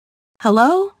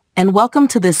Hello, and welcome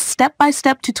to this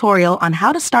step-by-step tutorial on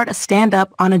how to start a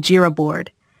stand-up on a Jira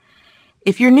board.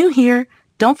 If you're new here,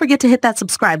 don't forget to hit that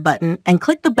subscribe button and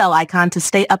click the bell icon to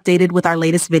stay updated with our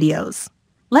latest videos.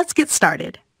 Let's get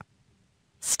started.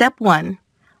 Step 1.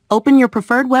 Open your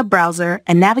preferred web browser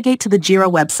and navigate to the Jira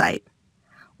website.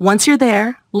 Once you're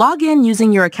there, log in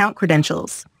using your account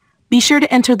credentials. Be sure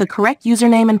to enter the correct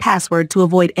username and password to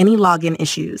avoid any login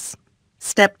issues.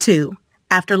 Step 2.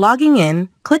 After logging in,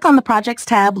 click on the Projects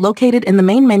tab located in the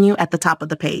main menu at the top of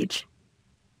the page.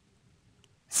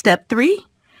 Step 3.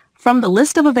 From the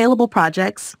list of available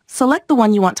projects, select the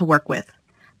one you want to work with.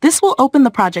 This will open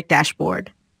the project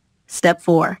dashboard. Step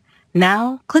 4.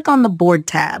 Now, click on the Board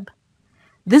tab.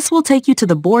 This will take you to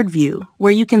the board view,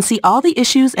 where you can see all the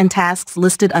issues and tasks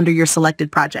listed under your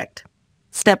selected project.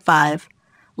 Step 5.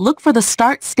 Look for the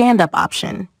Start Stand-Up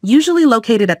option, usually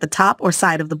located at the top or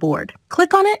side of the board.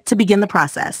 Click on it to begin the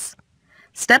process.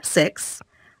 Step 6.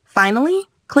 Finally,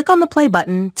 click on the play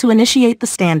button to initiate the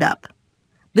stand-up.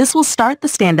 This will start the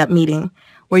stand-up meeting,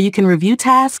 where you can review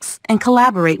tasks and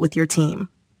collaborate with your team.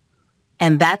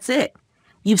 And that's it.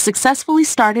 You've successfully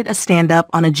started a stand-up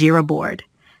on a Jira board.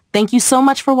 Thank you so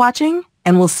much for watching,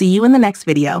 and we'll see you in the next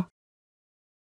video.